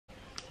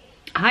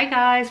Hi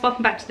guys,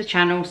 welcome back to the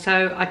channel.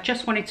 So I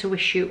just wanted to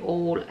wish you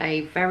all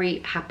a very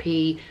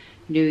happy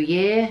new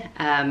year.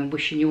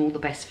 Wishing you all the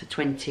best for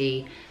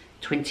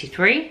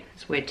 2023.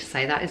 It's weird to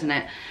say that, isn't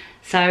it?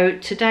 So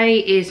today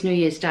is New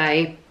Year's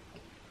Day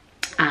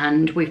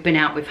and we've been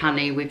out with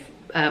Honey. We've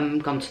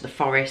gone to the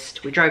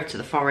forest. We drove to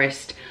the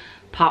forest,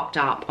 parked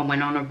up and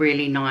went on a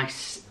really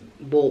nice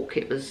walk.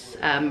 It was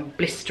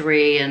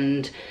blistery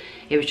and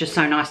it was just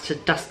so nice to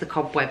dust the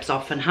cobwebs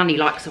off, and Honey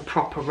likes a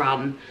proper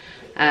run.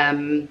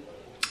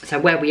 So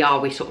where we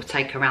are, we sort of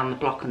take her around the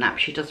block and that.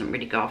 She doesn't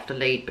really go off the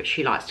lead, but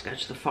she likes to go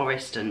to the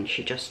forest and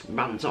she just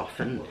runs off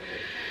and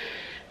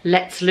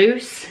lets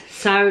loose.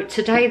 So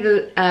today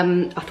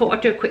I thought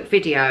I'd do a quick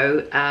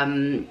video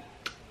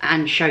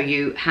and show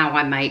you how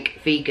I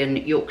make vegan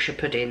Yorkshire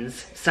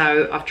puddings.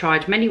 So I've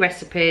tried many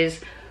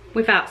recipes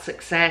without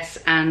success,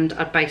 and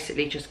I'd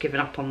basically just given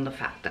up on the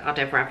fact that I'd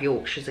ever have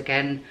Yorkshires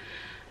again.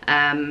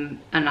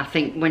 And I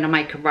think when I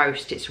make a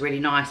roast it's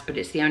really nice, but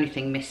it's the only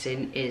thing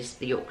missing is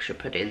the Yorkshire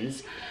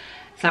puddings.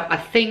 So I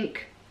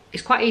think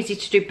it's quite easy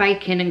to do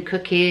baking and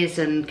cookies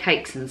and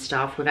cakes and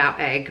stuff without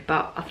egg,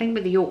 but I think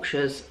with the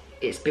Yorkshires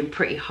it's been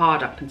pretty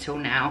hard up until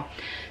now.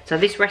 So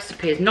this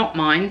recipe is not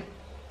mine.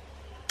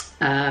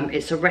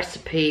 It's a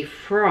recipe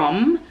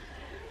from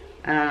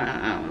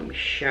let me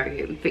show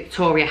you,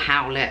 Victoria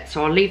Howlett.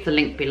 So I'll leave the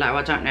link below.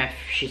 I don't know if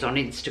she's on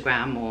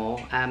Instagram or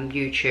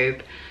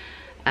YouTube.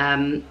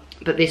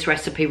 But this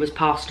recipe was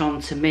passed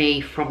on to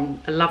me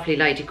from a lovely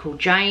lady called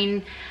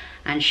Jane,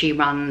 and she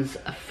runs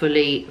a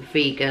fully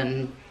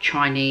vegan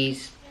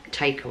Chinese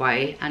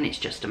takeaway and it's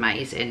just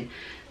amazing.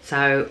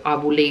 So I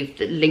will leave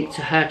the link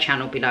to her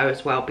channel below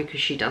as well, because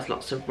she does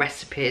lots of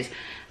recipes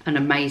and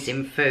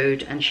amazing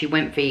food, and she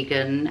went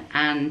vegan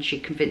and she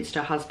convinced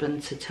her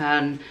husband to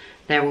turn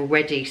their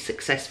already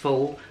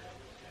successful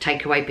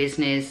takeaway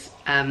business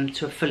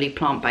to a fully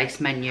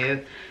plant-based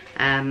menu.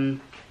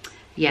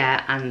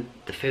 Yeah, and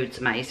the food's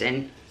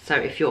amazing. So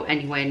if you're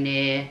anywhere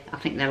near, I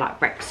think they're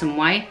like Wrexham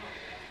Way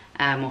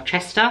or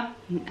Chester,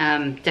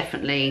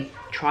 definitely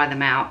try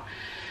them out.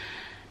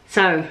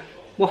 So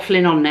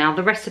waffling on now,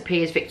 the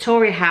recipe is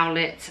Victoria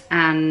Howlett,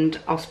 and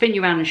I'll spin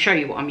you around and show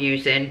you what I'm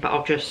using, but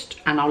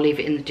I'll leave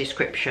it in the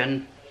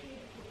description.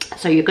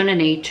 So you're going to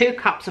need 2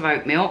 cups of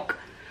oat milk,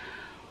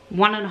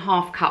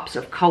 1.5 cups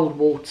of cold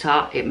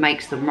water, it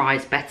makes them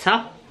rise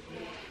better,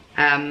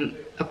 a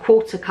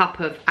 1/4 cup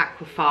of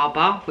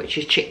aquafaba, which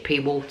is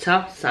chickpea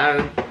water.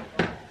 So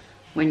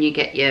when you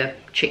get your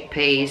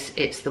chickpeas,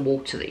 it's the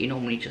water that you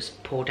normally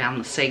just pour down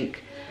the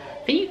sink.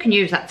 I think you can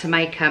use that to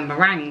make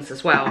meringues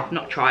as well. I've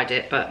not tried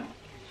it, but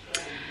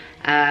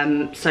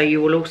so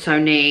you will also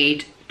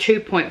need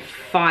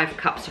 2.5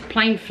 cups of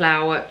plain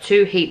flour,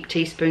 2 heaped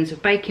teaspoons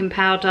of baking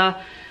powder,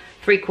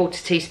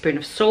 3/4 teaspoon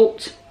of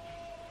salt,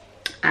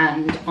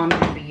 and I'm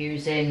going to be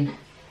using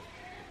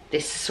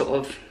this sort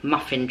of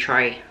muffin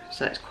tray,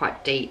 so it's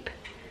quite deep.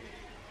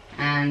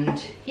 And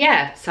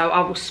yeah, so I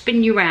will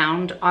spin you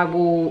around, I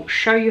will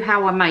show you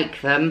how I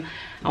make them.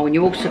 Oh, and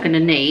you're also going to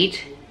need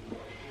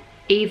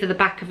either the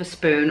back of a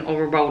spoon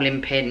or a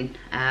rolling pin,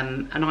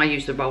 and I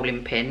use the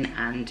rolling pin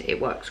and it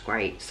works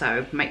great,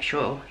 so make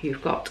sure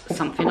you've got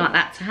something like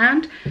that to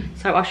hand.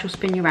 So I shall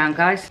spin you around,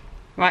 guys.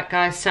 Right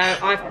guys, so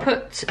I've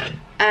put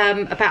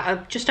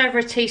just over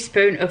a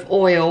teaspoon of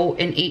oil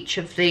in each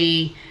of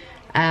the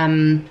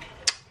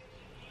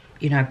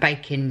you know,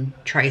 baking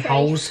tray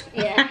holes.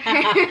 Yeah.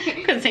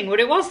 Couldn't think what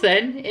it was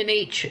then, in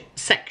each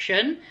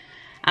section.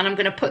 And I'm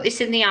going to put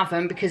this in the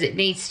oven because it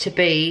needs to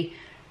be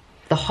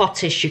the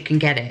hottest you can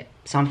get it.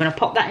 So I'm going to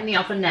pop that in the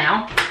oven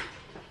now.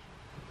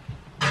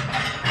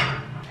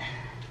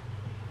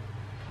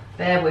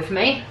 Bear with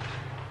me.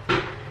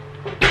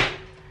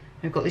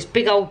 We've got this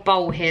big old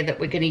bowl here that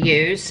we're going to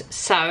use.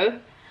 So,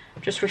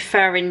 just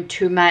referring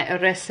to my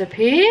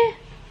recipe.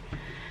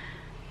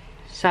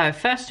 So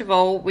first of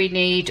all, we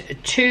need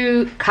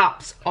 2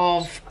 cups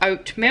of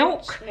oat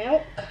milk.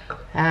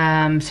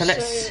 So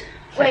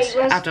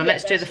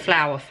let's do the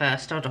flour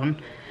first. Hold on.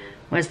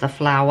 Where's the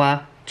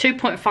flour?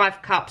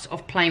 2.5 cups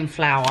of plain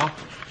flour.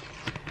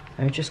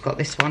 I've just got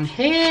this one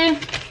here.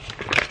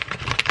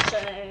 So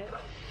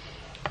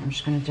I'm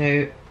just going to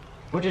do,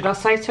 what did I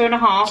say,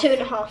 2.5?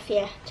 2.5,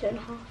 yeah,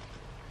 2.5.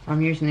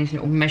 I'm using these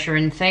little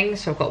measuring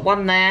things. So I've got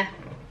 1 there.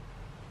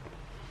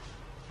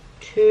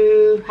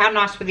 2. How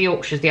nice were the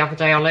Yorkshires the other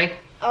day, Ollie?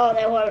 Oh,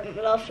 they were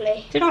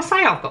lovely. Did I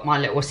say I've got my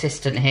little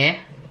assistant here?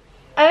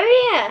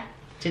 Oh yeah.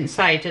 Didn't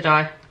say, did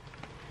I?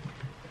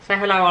 Say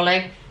hello,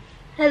 Ollie.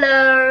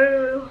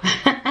 Hello.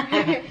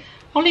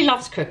 Ollie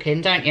loves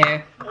cooking, don't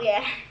you?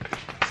 Yeah.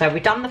 So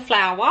we've done the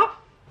flour.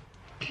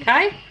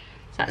 Okay,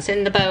 so that's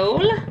in the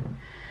bowl.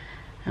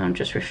 I'm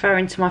just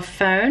referring to my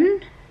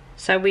phone.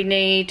 So we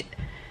need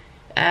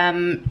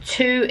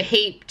 2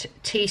 heaped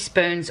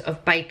teaspoons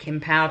of baking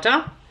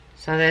powder.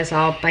 So there's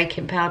our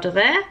baking powder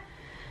there.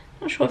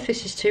 Not sure if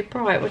this is too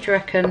bright, what do you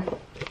reckon?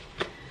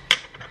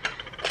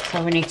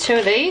 So we need 2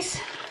 of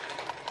these.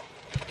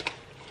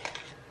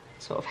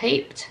 Sort of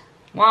heaped.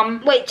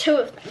 1. Wait, 2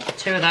 of them?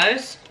 2 of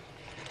those.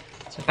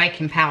 So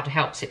baking powder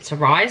helps it to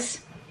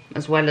rise.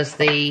 as well as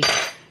the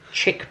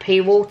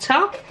chickpea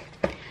water.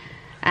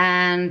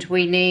 And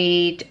we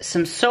need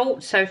some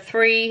salt, so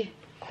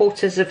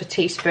 3/4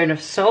 teaspoon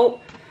of salt.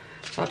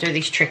 So I'll do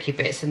these tricky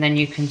bits and then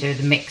you can do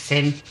the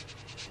mixing.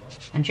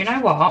 And you know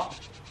what?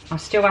 I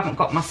still haven't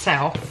got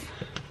myself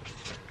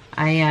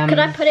a... Could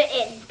I put it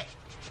in?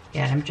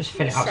 Yeah, let me just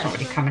fill it up. It's not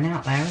really coming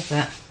out there, is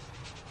it?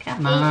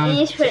 Come on. You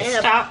need to put it in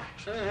stuck.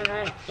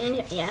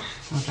 Yeah.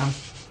 Well done.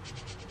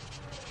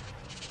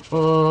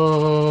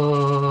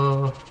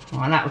 Oh,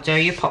 well, that'll do.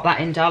 You pop that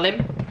in,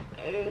 darling.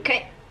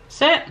 Okay.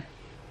 That's it.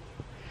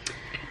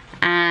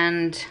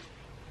 And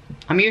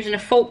I'm using a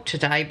fork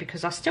today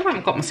because I still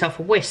haven't got myself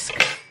a whisk.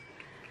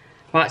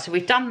 Right, so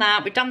we've done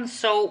that. We've done the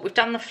salt. We've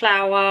done the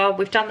flour.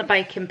 We've done the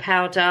baking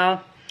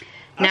powder.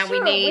 Now we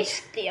need... I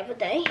saw a whisk the other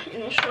day in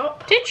the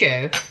shop. Did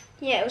you?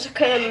 Yeah, it was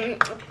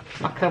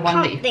like a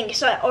one that you... think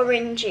it's like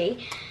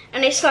orangey,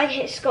 and it's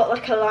got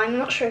like a line. I'm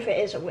not sure if it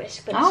is a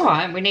whisk. But all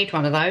right, we need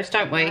one of those,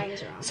 don't we?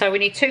 So we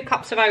need 2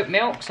 cups of oat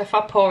milk. So if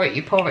I pour it,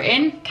 you pour it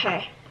in.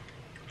 Okay.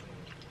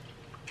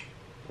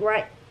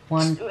 Right.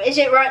 1. Is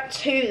it right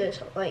to this?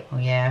 Like. Oh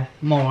yeah,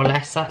 more or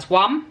less. That's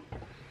 1.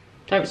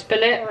 Don't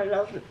spill it. Oh, I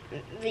love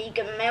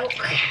vegan milk.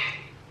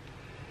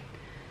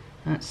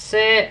 That's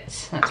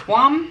it. That's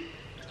 1.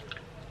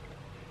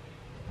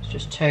 It's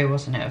just 2,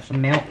 wasn't it, of the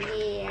milk?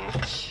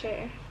 Yeah,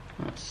 sure.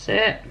 That's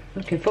it.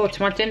 Looking forward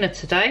to my dinner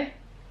today.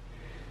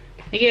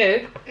 Are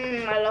you?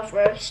 I love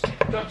roast. Do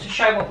you want to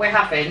show what we're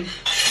having?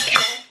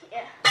 Okay,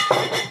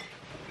 yeah.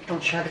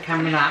 Don't show the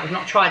camera that. We've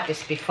not tried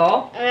this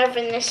before. I'm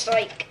having this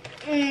like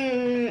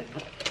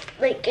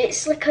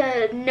it's like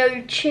a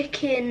no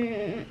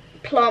chicken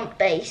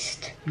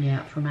plant-based.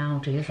 Yeah, from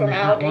Aldi, isn't From it,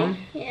 Aldi, that one?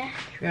 yeah.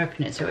 Should we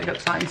open it so it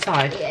looks like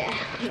inside? Yeah,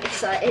 I'm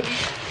excited.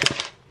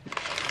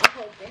 I'll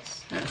hold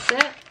this. That's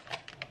it.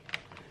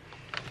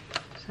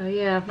 So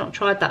yeah, I've not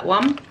tried that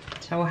one.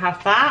 So we'll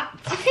have that.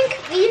 I think,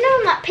 you know,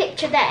 in that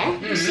picture there,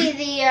 you see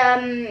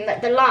the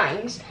like the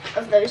lines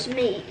of those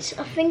meats.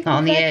 I think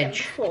on the we've had them edge.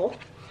 before.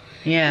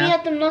 Yeah. We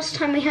had them last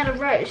time we had a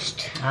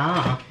roast.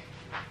 Ah.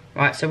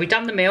 Right, so we've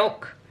done the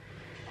milk.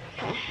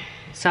 Okay.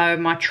 So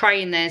my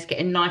tray in there is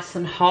getting nice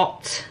and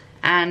hot.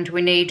 And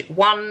we need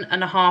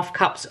 1.5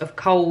 cups of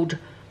cold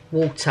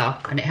water.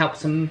 And it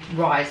helps them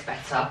rise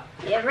better.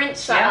 Yeah,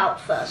 rinse that out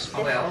first.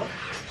 I will.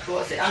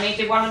 What's it? I need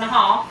to do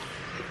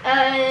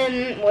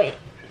 1.5. Wait.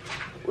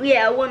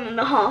 Yeah,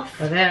 1.5.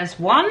 So there's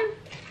 1.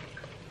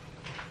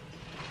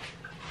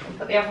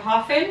 Put the other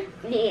half in.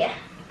 Yeah.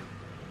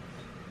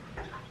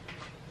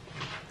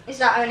 Is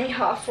that only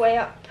halfway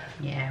up?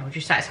 Yeah, would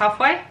you say it's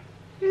halfway?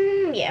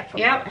 Yeah,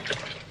 probably. Yep.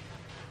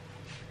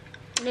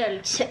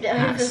 Nearly tipped it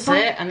over. That's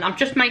it. And I'm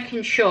just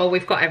making sure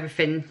we've got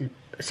everything.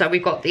 So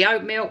we've got the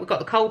oat milk, we've got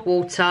the cold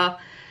water,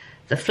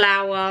 the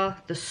flour,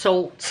 the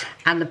salt,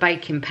 and the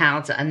baking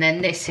powder. And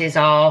then this is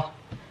our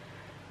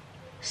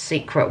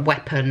secret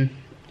weapon.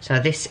 So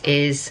this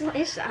is, What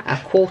is that? a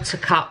 1/4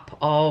 cup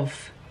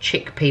of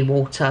chickpea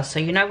water. So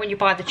you know when you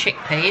buy the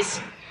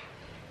chickpeas,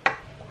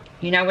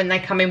 you know when they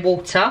come in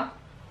water?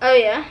 Oh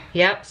yeah?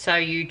 Yep, so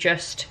you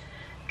just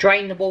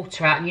drain the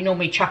water out and you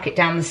normally chuck it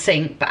down the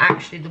sink, but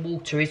actually the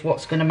water is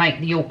what's going to make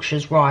the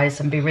Yorkshires rise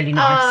and be really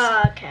nice.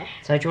 Ah, okay.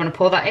 So do you want to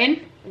pour that in?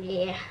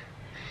 Yeah.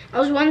 I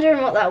was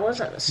wondering what that was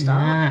at the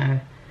start. No.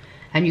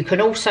 And you can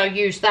also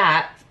use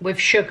that with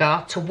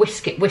sugar to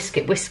whisk it,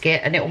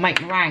 and it will make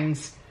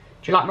meringues.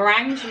 Do you like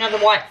meringues? You know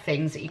the white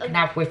things that you can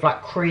have with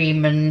like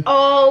cream and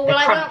Oh, they're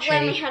like that crunchy.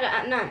 when we had it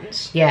at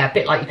Nan's. Yeah, a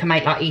bit like you can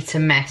make like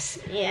Eton mess.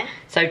 Yeah.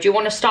 So do you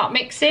want to start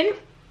mixing?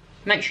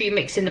 Make sure you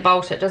mix in the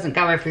bowl so it doesn't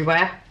go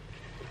everywhere.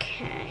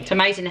 Okay. It's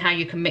amazing how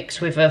you can mix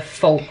with a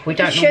fork. We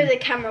don't Show the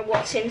camera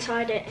what's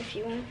inside it if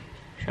you want.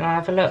 Shall I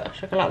have a look?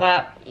 Shall I go like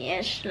that?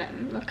 Yeah, just let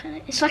them look at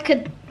it. It's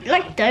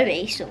like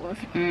doughy sort of.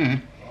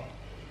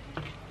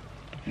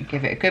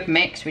 Give it a good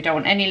mix. We don't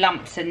want any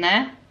lumps in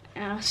there.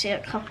 I see a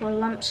couple of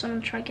lumps. I'm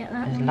gonna try to get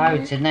that. There's one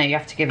loads in there. You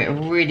have to give it a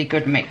really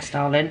good mix,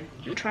 darling.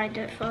 And try and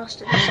do it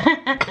faster.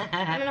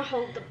 I'm gonna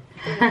hold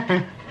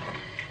the.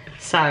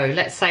 So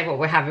let's say what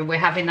we're having. We're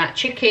having that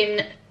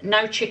chicken,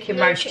 no chicken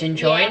roasting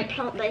joint. Yeah,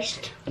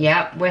 plant-based.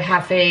 Yeah, we're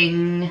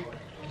having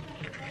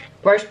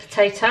roast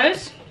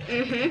potatoes.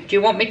 Do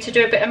you want me to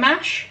do a bit of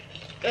mash?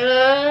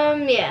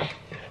 Yeah.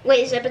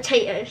 Wait, is there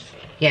potatoes?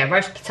 Yeah,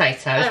 roast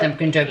potatoes. Then we're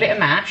going to do a bit of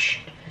mash.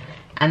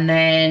 And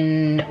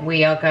then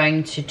we are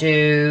going to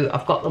do,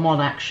 I've got them on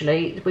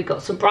actually. We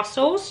got some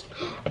Brussels.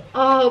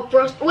 Oh,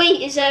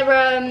 wait, is there,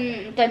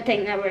 don't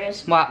think there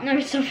is. What? No,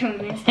 it's not from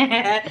this.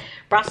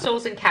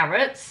 Brussels and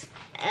carrots.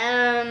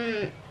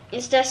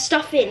 Is there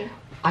stuffing?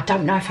 I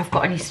don't know if I've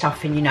got any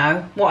stuffing, you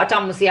know. What I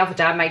done was the other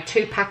day I made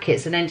 2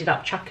 packets and ended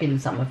up chucking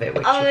some of it,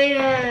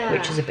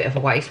 which is a bit of a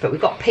waste. But we've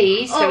got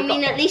peas. Oh, so I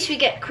mean, at least we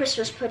get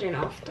Christmas pudding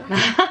after.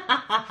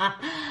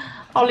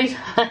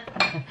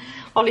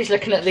 Ollie's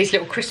looking at these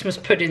little Christmas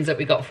puddings that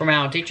we got from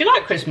Aldi. Do you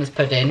like Christmas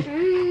pudding?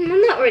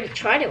 I've not really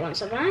tried it once,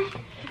 have I?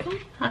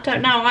 I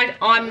don't know.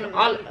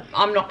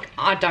 I'm not.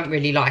 I don't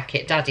really like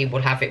it. Daddy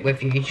will have it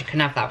with you. You can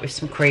have that with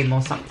some cream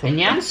or something.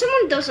 Yeah. If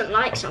someone doesn't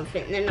like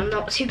something, then I'm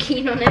not too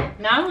keen on it.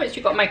 No, it's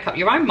you've got to make up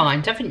your own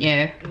mind, haven't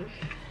you?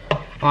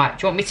 Right.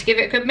 Do you want me to give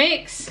it a good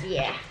mix?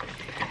 Yeah.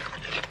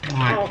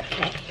 Right.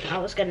 Okay. I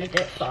was gonna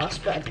do it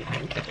fast, but I didn't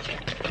think it was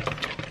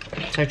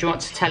it. So do you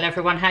want to tell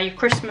everyone how your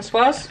Christmas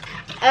was?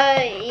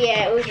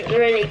 Yeah, it was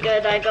really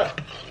good. I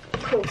got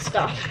cool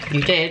stuff.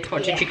 You did?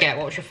 What did you get?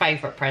 What was your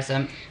favourite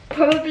present?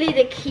 Probably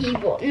the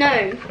keyboard.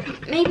 No,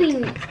 maybe,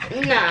 nah,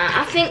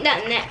 I think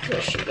that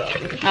necklace you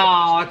got me. Oh,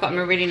 I got him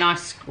a really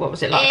nice, what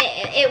was it like?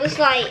 It was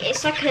like,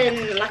 it's like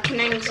an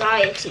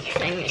anxiety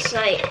thing.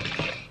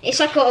 It's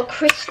like got a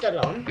crystal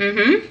on.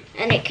 Mm-hmm.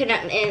 And it can,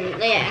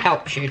 yeah.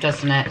 Helps you,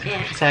 doesn't it?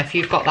 Yeah. So if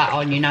you've got that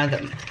on, you know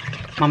that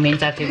Mummy and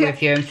Daddy are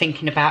with you and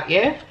thinking about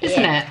you,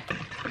 isn't it?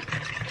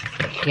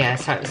 Yeah,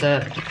 so it was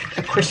a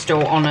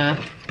crystal on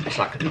a, it's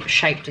like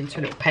shaped into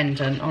a little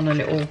pendant on a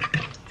little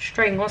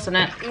string, wasn't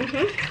it?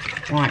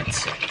 Mm-hmm.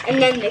 Right.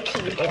 And then the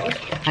keyboard.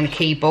 And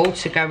keyboard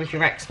to go with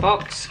your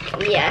Xbox.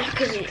 Yeah,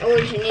 because all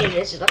you need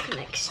is like an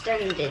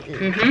extended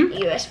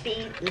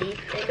USB lead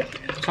thing.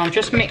 So I'm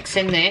just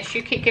mixing this.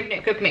 You keep giving it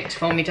a good mix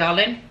for me,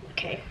 darling.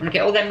 Okay. I'm gonna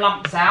get all them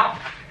lumps out.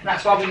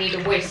 That's why we need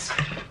a whisk,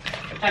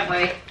 don't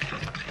we?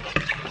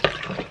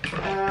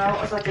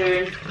 What was I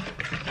doing?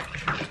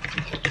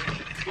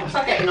 What was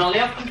I getting, Ollie?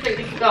 I've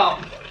completely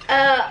forgot.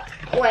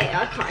 Wait,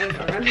 I can't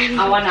even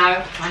remember. Oh,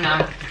 I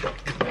know.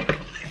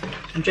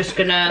 I'm just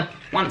gonna,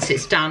 once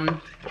it's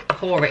done,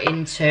 pour it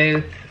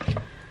into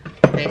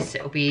this.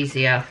 It'll be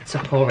easier to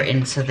pour it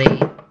into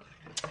the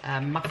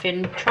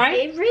muffin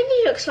tray. It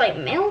really looks like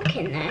milk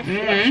in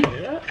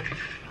there.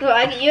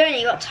 Look, you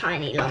only got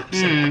tiny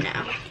lumps in there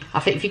now. I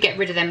think if you get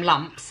rid of them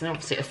lumps, then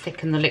obviously it'll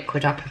thicken the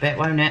liquid up a bit,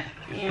 won't it?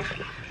 Yeah.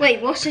 Wait,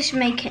 what's this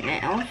making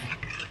it of?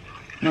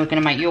 No, we're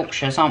going to make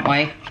Yorkshires, aren't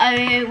we?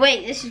 Oh,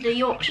 wait, this is the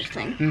Yorkshire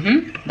thing.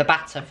 The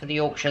batter for the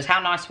Yorkshires. How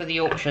nice were the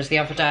Yorkshires the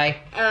other day?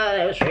 Oh,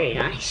 that was really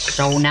nice.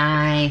 So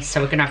nice. So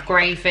we're going to have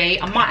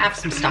gravy. I might have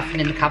some stuffing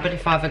in the cupboard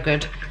if I have a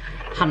good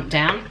hunt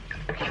down.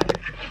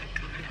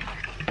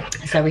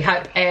 So we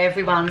hope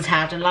everyone's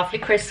had a lovely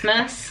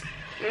Christmas.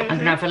 I'm going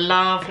to have a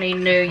lovely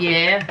New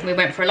Year. We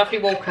went for a lovely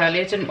walk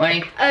earlier, didn't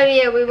we? Oh,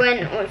 yeah, we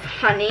went with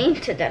Honey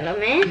to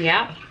Delamere.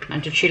 Yeah.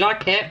 And did she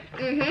like it?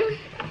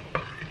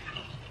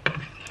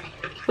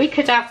 We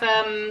could have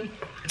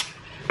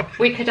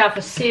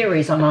a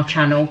series on our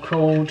channel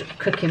called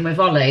Cooking with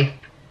Ollie,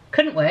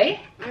 couldn't we?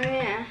 Oh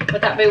yeah.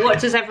 Would that be, what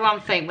does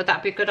everyone think? Would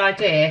that be a good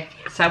idea?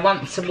 So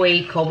once a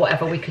week or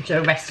whatever, we could do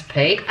a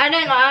recipe. I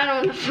don't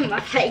want to put my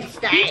face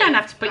down. You don't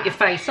have to put your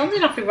face on.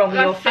 There's nothing wrong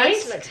with your face. My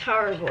face looks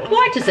horrible.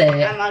 Why does it?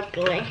 I'm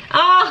ugly.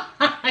 Ah,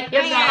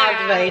 you're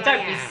not ugly.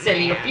 Don't be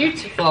silly. You're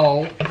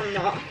beautiful. I'm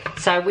not.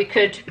 So we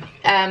could,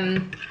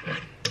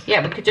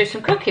 yeah, we could do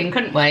some cooking,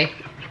 couldn't we?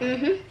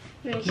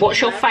 What's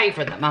your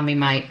favourite that Mummy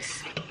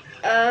makes?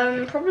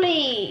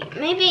 Probably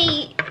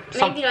maybe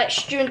like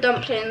stew and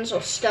dumplings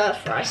or stir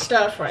fry.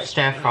 Stir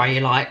fry you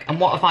like. And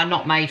what have I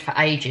not made for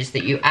ages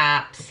that you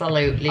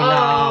absolutely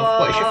love?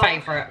 What's your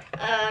favourite?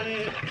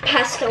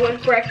 Pasta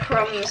with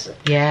breadcrumbs.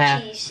 Yeah.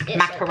 Cheese.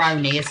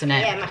 Macaroni, isn't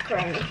it? Yeah,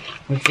 macaroni.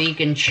 With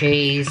vegan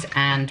cheese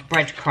and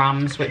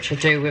breadcrumbs, which I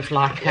do with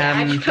like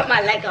I just put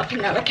my leg up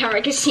and now the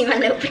camera can see my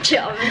little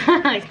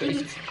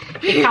pyjamas.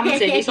 He comes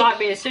in, he's like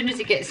me, as soon as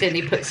he gets in,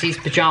 he puts his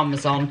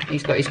pyjamas on.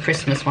 He's got his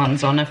Christmas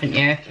ones on, haven't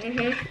you?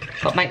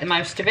 Got to make the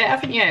most of it,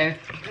 haven't you?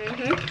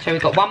 So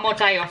we've got one more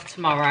day off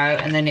tomorrow,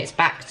 and then it's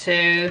back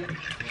to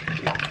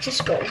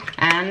school.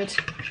 And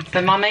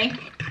for Mummy?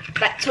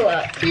 Back to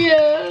work.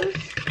 Yes.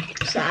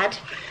 Sad.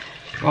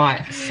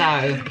 Right,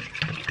 so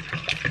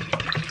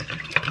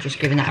just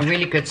giving that a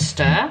really good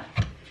stir.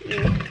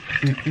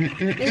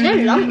 There's no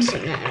lumps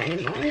in there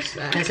anymore, is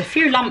there? There's a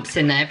few lumps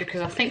in there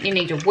because I think you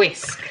need a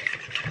whisk.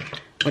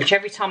 Which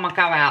every time I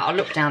go out, I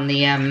look down the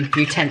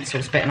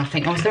utensils bit and I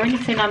think, oh, is there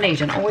anything I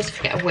need? And I always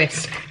forget a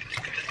whisk.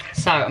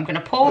 So I'm going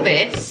to pour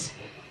this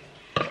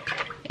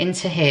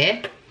into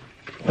here.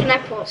 Can I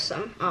pour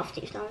some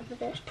after you've done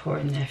with it? Just pour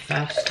it in there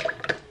first.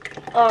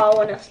 Oh, I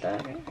want to stir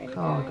it. Really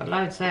Oh, we've got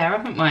loads there,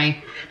 haven't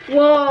we?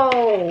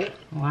 Whoa.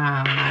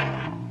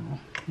 Wow.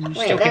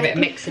 Still give it a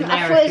mix in there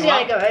I thought it was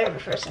going to go over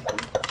for a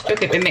second. Still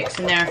give it a mix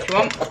in there if you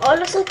want. Oh, it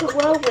looks like a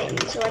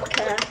whirlwind.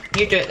 Like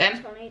you do it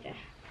then.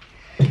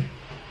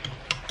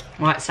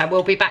 Right, so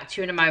we'll be back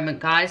to you in a moment,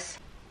 guys.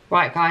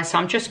 Right, guys, so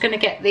I'm just going to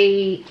get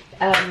the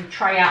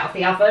tray out of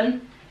the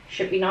oven.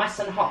 Should be nice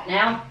and hot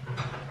now.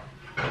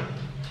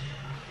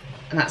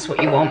 And that's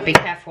what you want. Be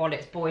careful while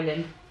it's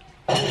boiling.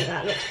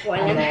 That looks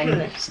boiling. And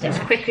then, as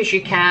quick as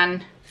you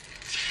can,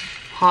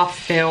 half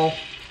fill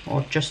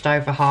or just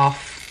over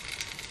half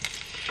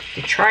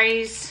the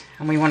trays.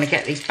 And we want to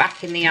get these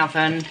back in the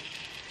oven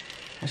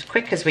as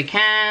quick as we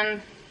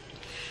can.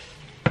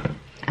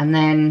 And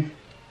then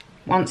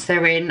once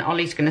they're in,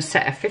 Ollie's going to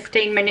set a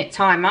 15-minute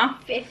timer.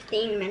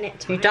 15-minute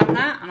timer. You've done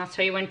that, and I'll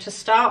tell you when to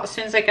start as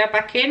soon as they go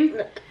back in.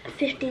 Look,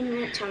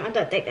 15-minute timer. I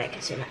don't think I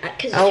can see that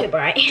because it's too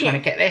bright. I'm trying to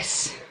get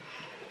this.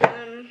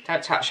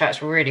 Don't touch that,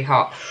 it's really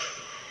hot.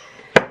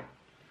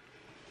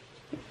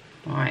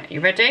 Right, you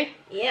ready?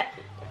 Yep.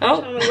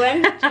 Oh. Tell me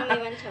when. Tell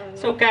me when.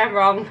 It's all going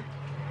wrong.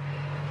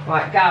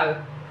 Right,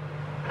 go.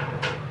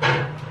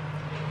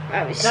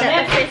 Right, we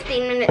set a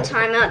 15-minute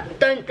timer. I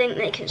don't think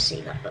they can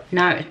see that, but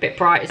No, it's a bit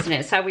bright, isn't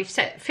it? So we've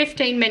set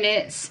 15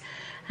 minutes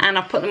and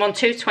I've put them on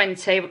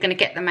 220. We're going to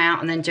get them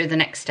out and then do the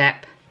next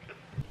step.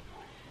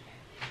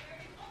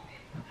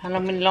 How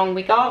long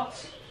we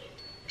got?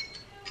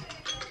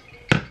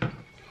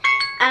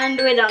 and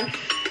we're done.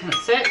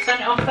 That's it,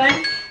 turn it off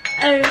then.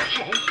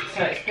 Okay.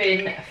 So it's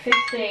been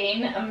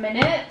 15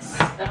 minutes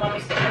and when we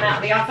stick them out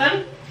of the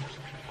oven.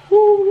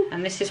 Woo.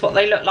 And this is what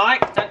they look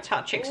like. Don't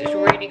touch it because it's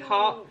really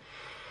hot.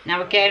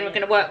 Now again, we're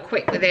going to work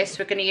quick with this.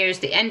 We're going to use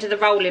the end of the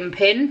rolling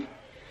pin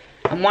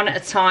and one at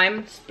a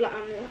time.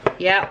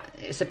 Yeah,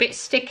 it's a bit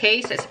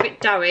sticky, so it's a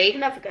bit doughy.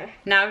 Never go.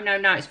 No,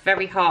 it's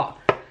very hot.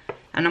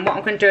 And then what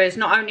I'm going to do is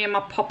not only am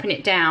I popping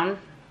it down,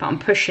 but I'm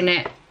pushing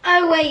it.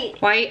 Oh,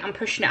 wait. Wait, I'm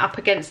pushing it up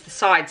against the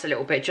sides a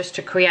little bit just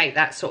to create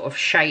that sort of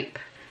shape.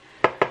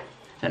 I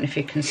don't know if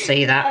you can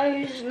see that.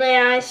 Oh,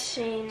 yeah, I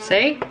see.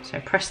 See? So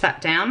press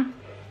that down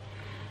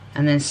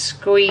and then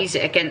squeeze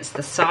it against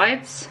the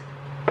sides.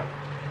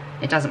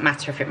 It doesn't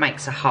matter if it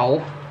makes a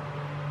hole.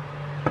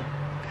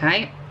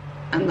 Okay,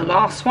 and the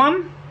last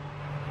one.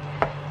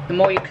 The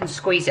more you can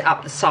squeeze it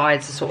up the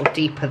sides, the sort of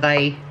deeper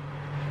they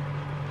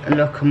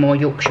look and more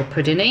Yorkshire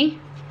pudding-y.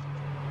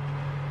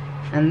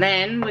 And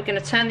then we're going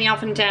to turn the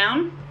oven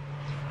down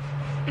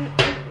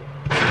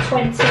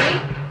 20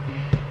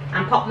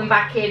 and pop them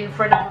back in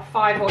for another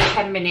 5 or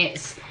 10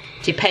 minutes,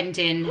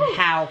 depending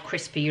how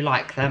crispy you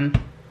like them.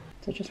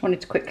 So I just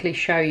wanted to quickly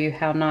show you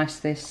how nice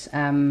this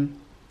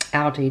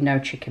Aldi no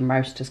chicken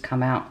roast has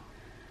come out.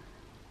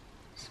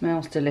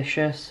 Smells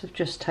delicious. I've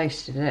just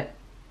tasted it.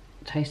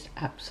 It tastes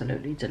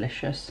absolutely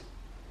delicious.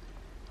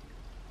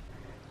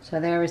 So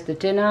there is the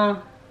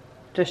dinner.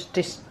 Just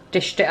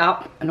dished it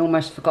up and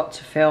almost forgot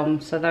to film.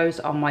 So those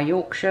are my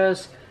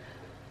Yorkshires.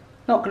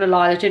 Not gonna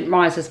lie, they didn't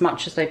rise as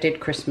much as they did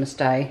Christmas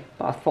Day,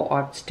 but I thought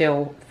I'd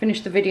still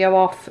finish the video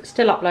off,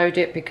 still upload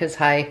it because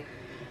hey,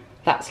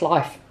 that's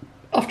life.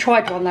 I've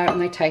tried one though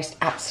and they taste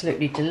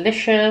absolutely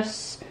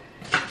delicious.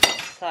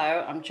 So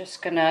I'm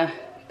just gonna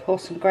pour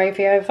some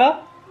gravy over.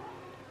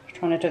 I'm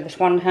trying to do this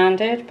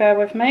one-handed, bear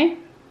with me.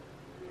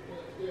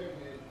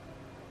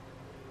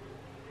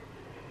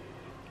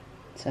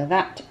 So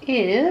that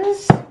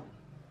is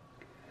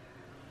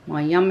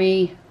my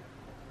yummy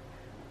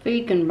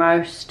vegan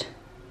roast,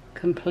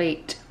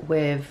 complete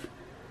with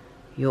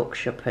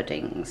Yorkshire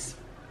puddings.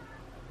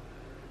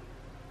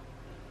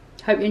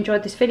 Hope you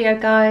enjoyed this video,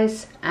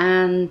 guys,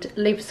 and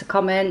leave us a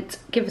comment,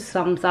 give us a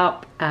thumbs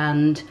up,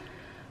 and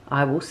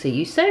I will see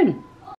you soon.